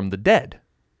firstborn from the dead,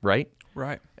 right?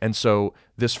 Right. And so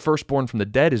this firstborn from the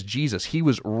dead is Jesus. He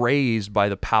was raised by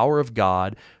the power of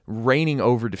God, reigning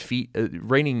over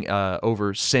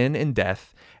sin and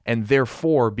death, and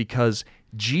therefore, because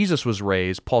Jesus was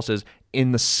raised, Paul says,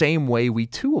 in the same way we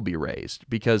too will be raised.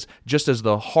 Because just as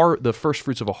the first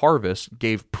fruits of a harvest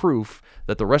gave proof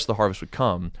that the rest of the harvest would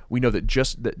come, we know that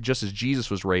just as Jesus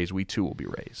was raised, we too will be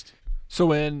raised. So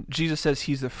when Jesus says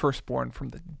he's the firstborn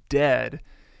from the dead,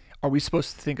 are we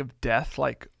supposed to think of death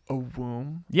like a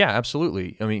womb? Yeah,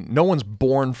 absolutely. I mean, no one's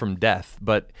born from death,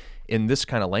 but in this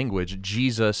kind of language,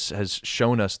 Jesus has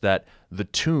shown us that the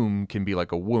tomb can be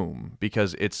like a womb,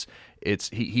 because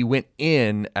he went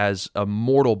in as a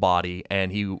mortal body,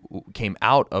 and he came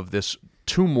out of this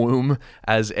tomb womb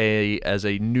as a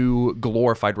new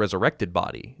glorified resurrected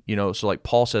body. So like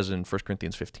Paul says in 1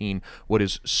 Corinthians 15, what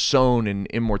is sown in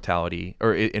immortality,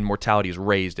 or in mortality, is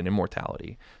raised in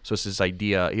immortality. So it's this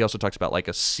idea. He also talks about like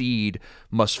a seed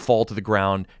must fall to the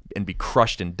ground and be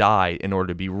crushed and die in order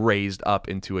to be raised up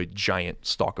into a giant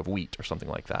stalk of wheat or something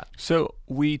like that. So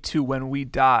we too, when we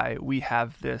die, we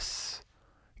have this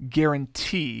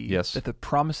guarantee that the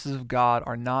promises of God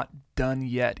are not done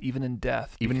yet, even in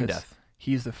death. Even in death.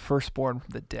 He is the firstborn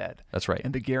from the dead. That's right.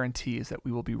 And the guarantee is that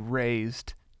we will be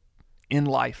raised in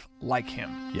life like him.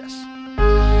 Yes.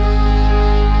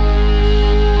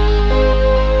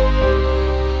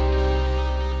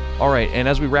 All right, and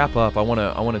as we wrap up, I want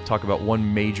to talk about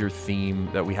one major theme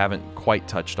that we haven't quite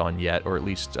touched on yet, or at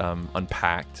least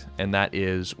unpacked, and that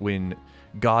is when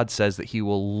God says that he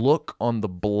will look on the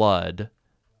blood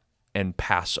and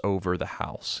pass over the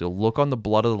house. He'll look on the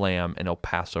blood of the lamb and he'll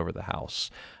pass over the house.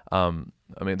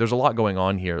 There's a lot going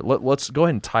on here. Let's go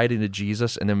ahead and tie it into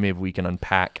Jesus, and then maybe we can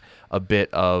unpack a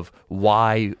bit of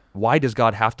why does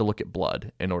God have to look at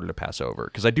blood in order to pass over?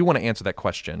 Because I do want to answer that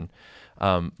question.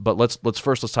 But let's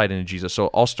tie it into Jesus. So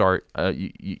I'll start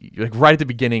like right at the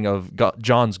beginning of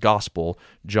John's Gospel,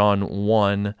 John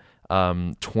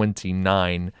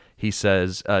 1:29. He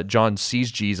says, John sees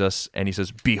Jesus and he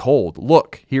says, "Behold,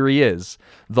 look, here he is,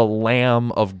 the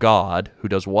Lamb of God, who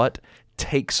does what?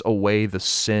 Takes away the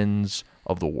sins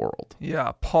of the world."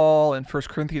 Yeah, Paul in 1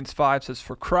 Corinthians 5 says,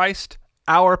 "For Christ,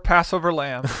 our Passover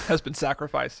lamb, has been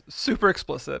sacrificed." Super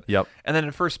explicit. Yep. And then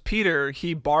in 1 Peter,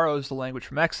 he borrows the language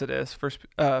from Exodus. 1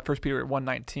 Peter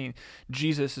 1:19,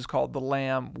 Jesus is called the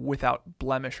lamb without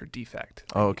blemish or defect.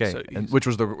 Oh, okay. So which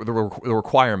was the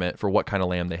requirement for what kind of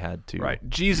lamb they had to Right.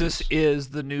 Jesus is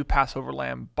the new Passover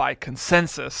lamb by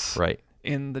consensus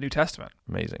in the New Testament.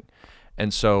 Amazing.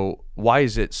 And so why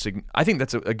is it I think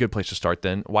that's a good place to start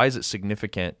then. Why is it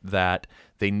significant that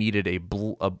they needed a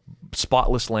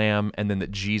spotless lamb, and then that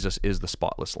Jesus is the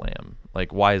spotless lamb?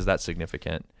 Like, why is that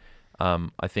significant?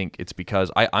 I think it's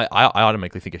because I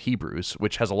automatically think of Hebrews,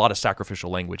 which has a lot of sacrificial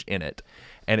language in it.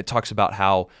 And it talks about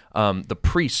how the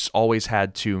priests always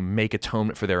had to make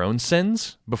atonement for their own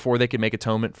sins before they could make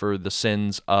atonement for the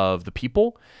sins of the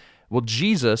people. Well,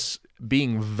 Jesus,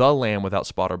 being the lamb without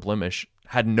spot or blemish,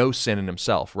 had no sin in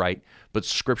himself, right? But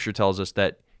Scripture tells us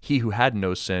that he who had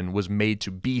no sin was made to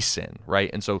be sin, right?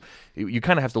 And so you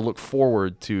kind of have to look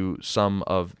forward to some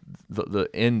of the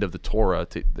end of the Torah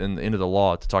and the end of the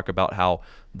law to talk about how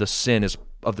the sin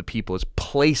of the people is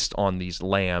placed on these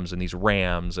lambs and these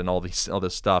rams and all this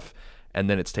stuff, and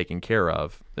then it's taken care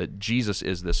of. That Jesus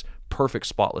is this perfect,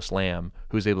 spotless lamb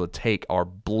who is able to take our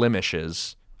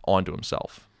blemishes onto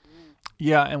himself.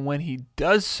 Yeah, and when he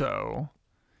does so,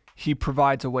 he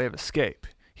provides a way of escape.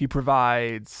 He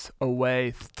provides a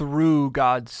way through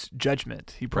God's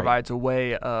judgment. He provides a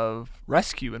way of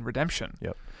rescue and redemption.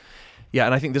 Yep. Yeah,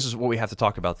 and I think this is what we have to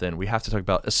talk about then. We have to talk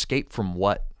about escape from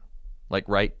what? Like,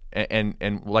 right?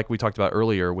 And like we talked about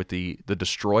earlier with the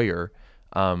destroyer,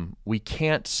 we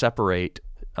can't separate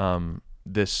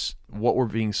this, what we're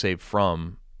being saved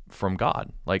from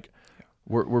God. Like,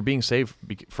 we're being saved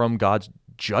from God's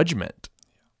judgment.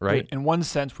 Right. In one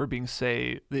sense,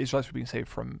 the Israelites were being saved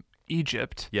from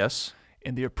Egypt. Yes.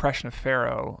 In the oppression of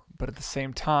Pharaoh, but at the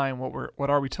same time, what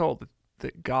are we told?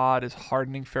 That God is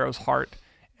hardening Pharaoh's heart,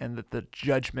 and that the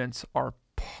judgments are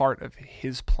part of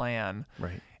his plan.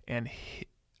 Right. And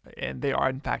they are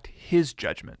in fact his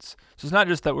judgments. So it's not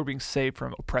just that we're being saved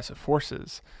from oppressive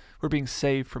forces; we're being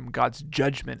saved from God's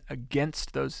judgment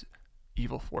against those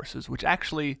evil forces, which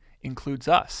actually includes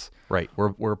us. Right.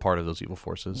 We're a part of those evil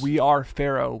forces. We are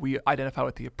Pharaoh. We identify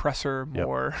with the oppressor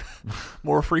more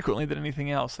frequently than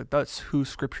anything else. Like, that's who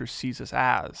Scripture sees us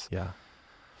as. Yeah.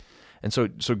 And so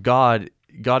God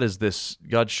is this.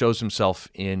 God shows himself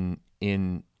in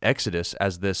Exodus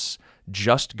as this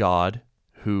just God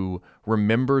who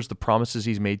remembers the promises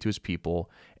he's made to his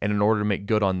people, and in order to make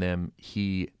good on them,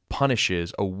 he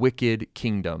punishes a wicked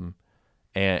kingdom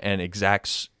and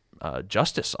exacts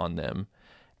justice on them.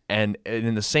 And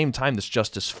in the same time this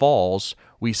justice falls,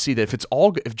 we see that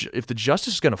if the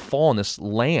justice is going to fall on this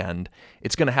land,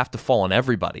 it's going to have to fall on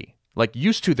everybody. Like,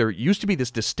 there used to be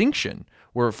this distinction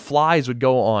where flies would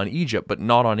go on Egypt but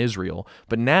not on Israel.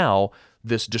 But now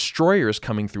this destroyer is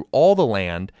coming through all the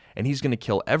land, and he's going to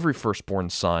kill every firstborn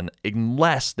son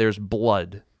unless there's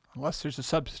blood. Unless there's a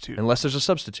substitute.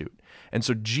 And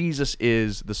so Jesus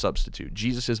is the substitute.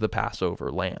 Jesus is the Passover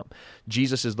lamb.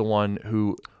 Jesus is the one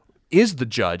who is the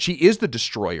judge. He is the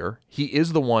destroyer. He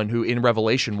is the one who in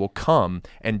Revelation will come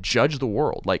and judge the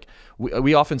world. Like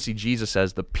we often see Jesus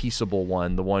as the peaceable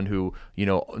one, the one who,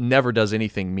 never does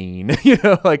anything mean.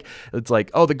 Like it's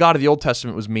like, oh, the God of the Old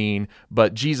Testament was mean,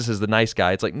 but Jesus is the nice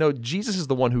guy. It's like, no, Jesus is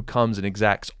the one who comes and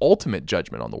exacts ultimate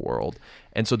judgment on the world.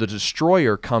 And so the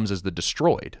destroyer comes as the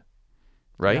destroyed,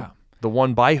 right? Yeah. The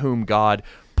one by whom God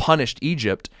punished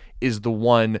Egypt is the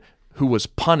one who was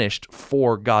punished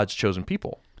for God's chosen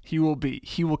people. He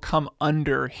will come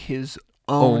under his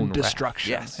own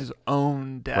destruction, yes. his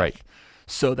own death, right.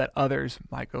 so that others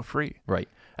might go free. Right.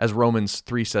 As Romans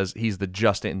 3 says, he's the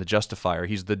just and the justifier.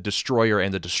 He's the destroyer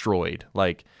and the destroyed.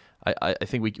 Like, I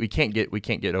think we can't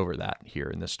get over that here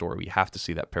in this story. We have to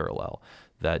see that parallel,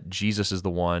 that Jesus is the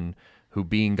one who,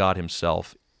 being God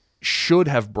himself, should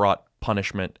have brought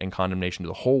punishment and condemnation to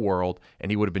the whole world,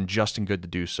 and he would have been just and good to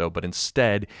do so. But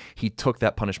instead, he took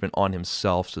that punishment on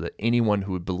himself so that anyone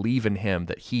who would believe in him,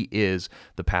 that he is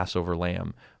the Passover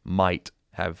lamb, might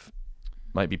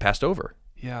be passed over.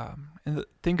 Yeah. And let's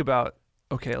just think about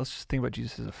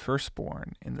Jesus as a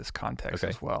firstborn in this context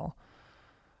as well.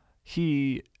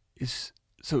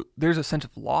 So there's a sense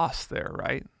of loss there,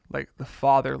 right? Like the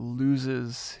father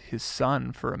loses his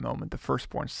son for a moment, the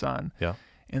firstborn son. Yeah.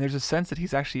 And there's a sense that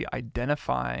he's actually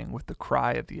identifying with the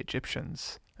cry of the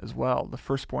Egyptians as well. The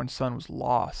firstborn son was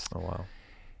lost. Oh, wow.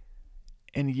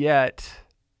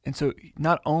 And so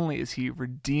not only is he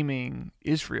redeeming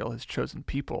Israel, his chosen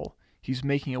people, he's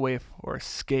making a way for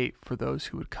escape for those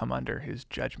who would come under his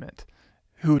judgment,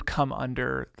 who would come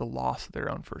under the loss of their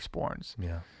own firstborns.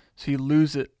 Yeah. So you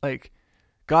lose it. Like,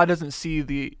 God doesn't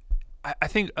see I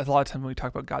think a lot of times when we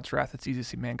talk about God's wrath, it's easy to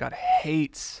see, man, God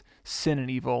hates sin and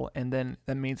evil, and then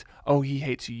that means, oh, he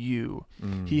hates you.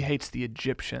 He hates the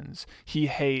Egyptians. He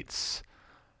hates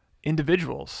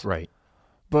individuals. Right.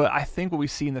 But I think what we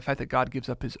see in the fact that God gives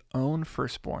up his own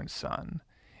firstborn son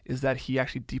is that he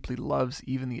actually deeply loves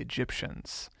even the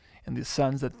Egyptians, and the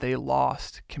sons that they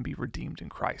lost can be redeemed in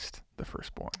Christ, the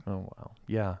firstborn. Oh, wow.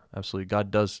 Yeah, absolutely.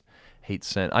 God does hate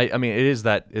sin. I mean, it is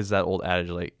that old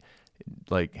adage,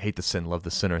 like hate the sin, love the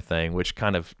sinner thing, which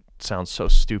kind of sounds so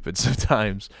stupid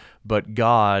sometimes, but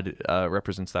God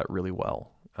represents that really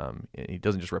well. He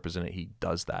doesn't just represent it; he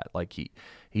does that. Like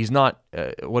he's not.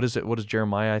 What is it? What is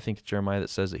Jeremiah? I think it's Jeremiah that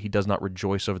says that he does not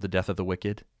rejoice over the death of the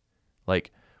wicked.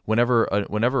 Like whenever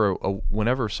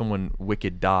someone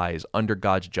wicked dies under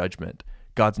God's judgment,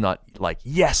 God's not like,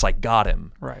 yes, I got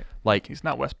him. Right. Like he's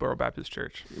not Westboro Baptist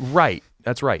Church. Right.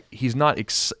 That's right. He's not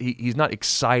he's not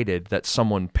excited that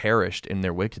someone perished in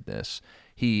their wickedness.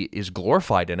 He is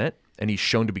glorified in it, and he's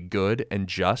shown to be good and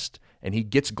just, and he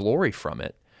gets glory from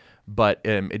it. But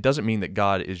it doesn't mean that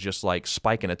God is just like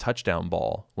spiking a touchdown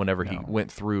ball whenever he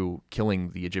went through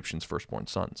killing the Egyptians' firstborn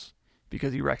sons.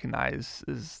 Because he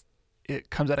recognizes it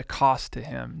comes at a cost to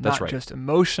him, That's not right. just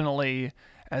emotionally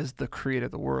as the creator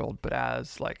of the world, but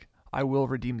as like, I will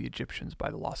redeem the Egyptians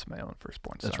by the loss of my own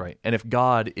firstborn son. That's right. And if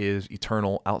God is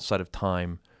eternal outside of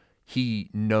time, he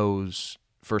knows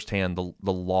firsthand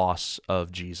the loss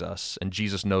of Jesus, and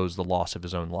Jesus knows the loss of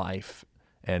his own life,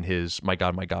 and his, my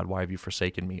God, why have you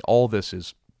forsaken me? All this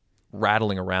is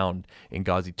rattling around in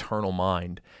God's eternal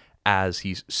mind as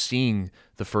he's seeing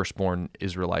the firstborn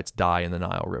Israelites die in the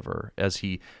Nile River, as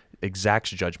he exacts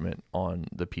judgment on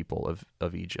the people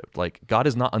of Egypt. Like, God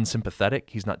is not unsympathetic.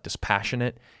 He's not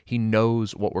dispassionate. He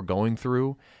knows what we're going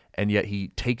through, and yet he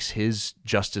takes his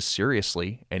justice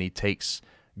seriously, and he takes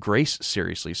grace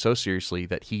seriously, so seriously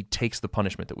that he takes the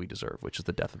punishment that we deserve, which is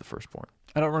the death of the firstborn.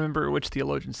 I don't remember which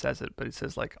theologian says it, but it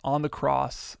says, like, on the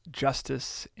cross,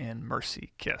 justice and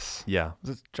mercy kiss. Yeah. Is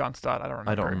it John Stott? I don't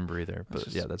remember. I don't remember either, but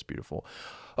yeah, that's beautiful.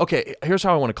 Okay, here's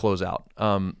how I want to close out.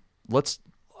 I want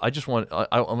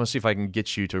to see if I can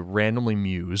get you to randomly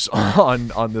muse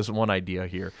on this one idea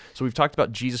here. So we've talked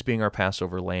about Jesus being our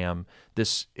Passover lamb,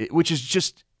 which is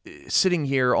just sitting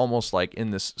here almost like in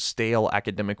this stale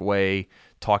academic way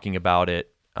talking about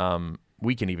it.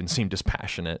 We can even seem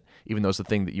dispassionate, even though it's the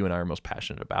thing that you and I are most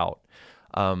passionate about.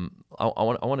 I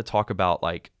want to talk about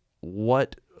like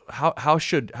how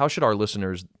should our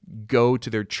listeners go to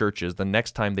their churches the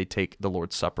next time they take the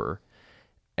Lord's Supper,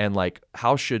 and like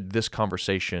how should this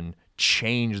conversation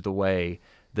change the way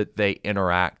that they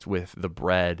interact with the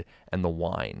bread and the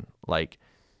wine? Like,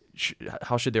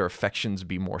 how should their affections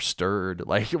be more stirred?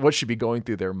 Like, what should be going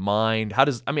through their mind? How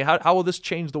will this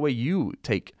change the way you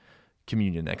take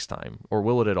communion next time, or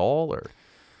will it at all? Or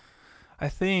I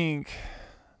think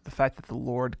the fact that the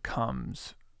Lord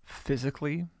comes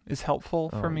physically is helpful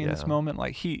for me in this moment.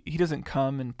 Like he doesn't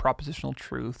come in propositional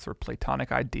truths or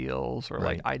Platonic ideals or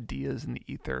like ideas in the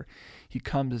ether. He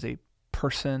comes as a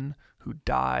person who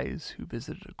dies, who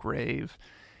visited a grave,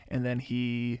 and then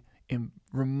he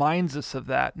reminds us of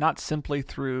that, not simply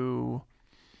through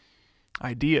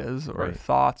ideas or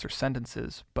thoughts or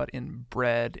sentences, but in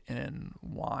bread and in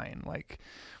wine. Like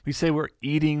we say, we're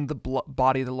eating the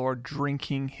body of the Lord,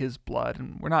 drinking his blood,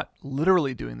 and we're not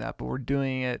literally doing that, but we're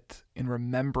doing it in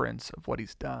remembrance of what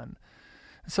he's done.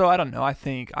 So I don't know. I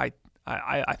think I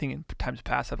think in times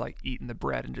past I've like eaten the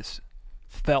bread and just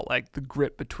felt like the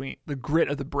grit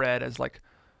of the bread as like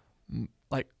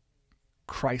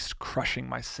Christ crushing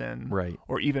my sin, right?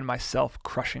 Or even myself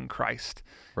crushing Christ,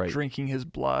 right? Drinking his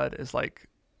blood is like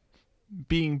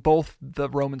being both the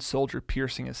Roman soldier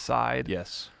piercing his side,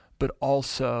 yes, but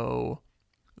also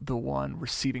the one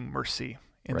receiving mercy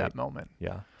in that moment.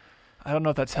 Yeah. I don't know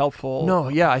if that's helpful. No,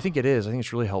 yeah, I think it is. I think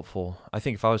it's really helpful. I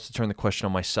think if I was to turn the question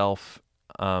on myself,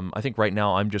 I think right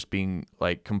now I'm just being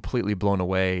like completely blown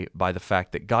away by the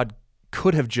fact that God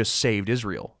could have just saved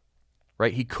Israel,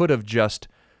 right? He could have just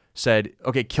said,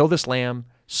 okay, kill this lamb,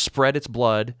 spread its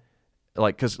blood,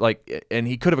 and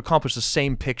he could have accomplished the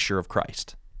same picture of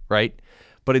Christ, right?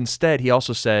 But instead, he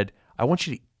also said, I want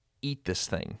you to eat this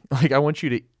thing. Like, I want you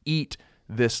to eat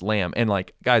this lamb. And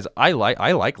like, guys, I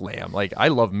like lamb. Like, I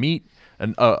love meat.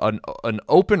 An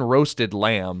open roasted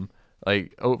lamb,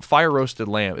 like fire roasted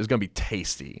lamb, is going to be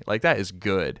tasty. Like, that is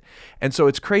good. And so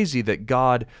it's crazy that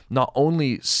God not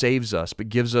only saves us, but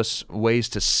gives us ways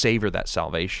to savor that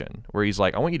salvation, where he's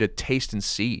like, I want you to taste and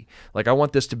see. Like, I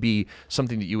want this to be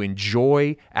something that you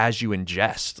enjoy as you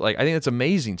ingest. Like, I think it's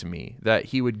amazing to me that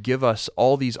he would give us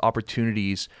all these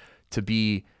opportunities to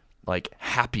be like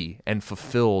happy and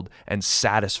fulfilled and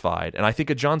satisfied. And I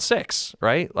think of John 6,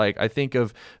 right? Like, I think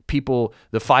of people,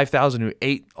 the 5,000 who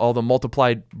ate all the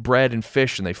multiplied bread and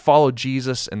fish, and they followed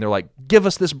Jesus, and they're like, give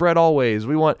us this bread always.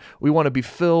 We want to be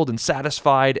filled and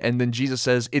satisfied. And then Jesus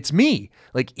says, it's me.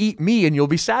 Like, eat me and you'll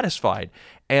be satisfied.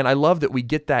 And I love that we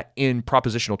get that in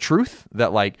propositional truth,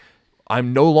 that like,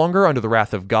 I'm no longer under the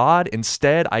wrath of God.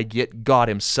 Instead, I get God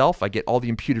himself. I get all the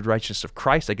imputed righteousness of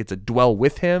Christ. I get to dwell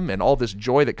with him and all this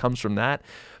joy that comes from that.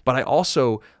 But I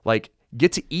also like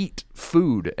get to eat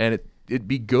food and it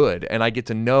be good. And I get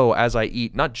to know as I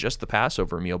eat, not just the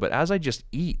Passover meal, but as I just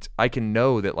eat, I can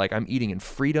know that like I'm eating in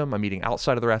freedom. I'm eating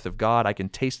outside of the wrath of God. I can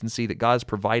taste and see that God's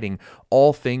providing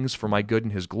all things for my good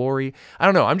and his glory. I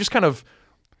don't know. I'm just kind of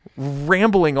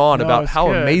rambling on about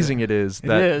how amazing it is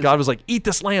that God was like, eat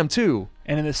this lamb too.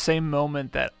 And in the same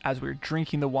moment that as we were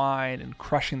drinking the wine and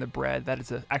crushing the bread, that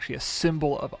is actually a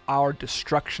symbol of our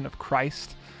destruction of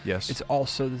Christ. Yes. It's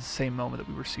also the same moment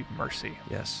that we receive mercy.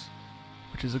 Yes.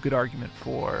 Which is a good argument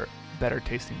for better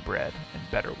tasting bread and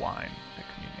better wine at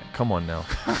communion. Come on now.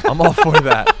 I'm all for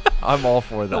that. I'm all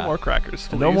for that. No more crackers,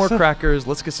 please. No more crackers.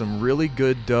 Let's get some really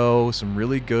good dough, some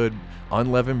really good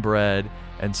unleavened bread,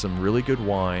 and some really good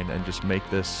wine, and just make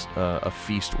this a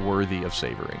feast worthy of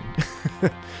savoring.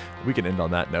 We can end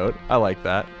on that note. I like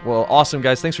that. Well, awesome,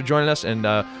 guys. Thanks for joining us, and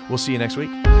we'll see you next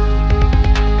week.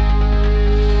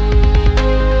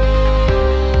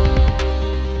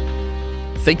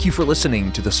 Thank you for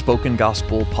listening to the Spoken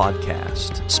Gospel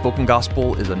podcast. Spoken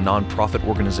Gospel is a nonprofit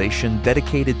organization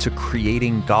dedicated to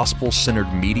creating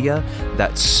gospel-centered media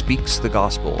that speaks the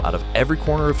gospel out of every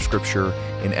corner of Scripture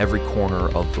in every corner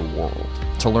of the world.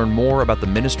 To learn more about the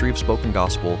ministry of Spoken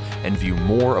Gospel and view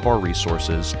more of our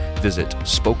resources, visit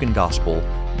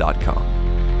spokengospel.com.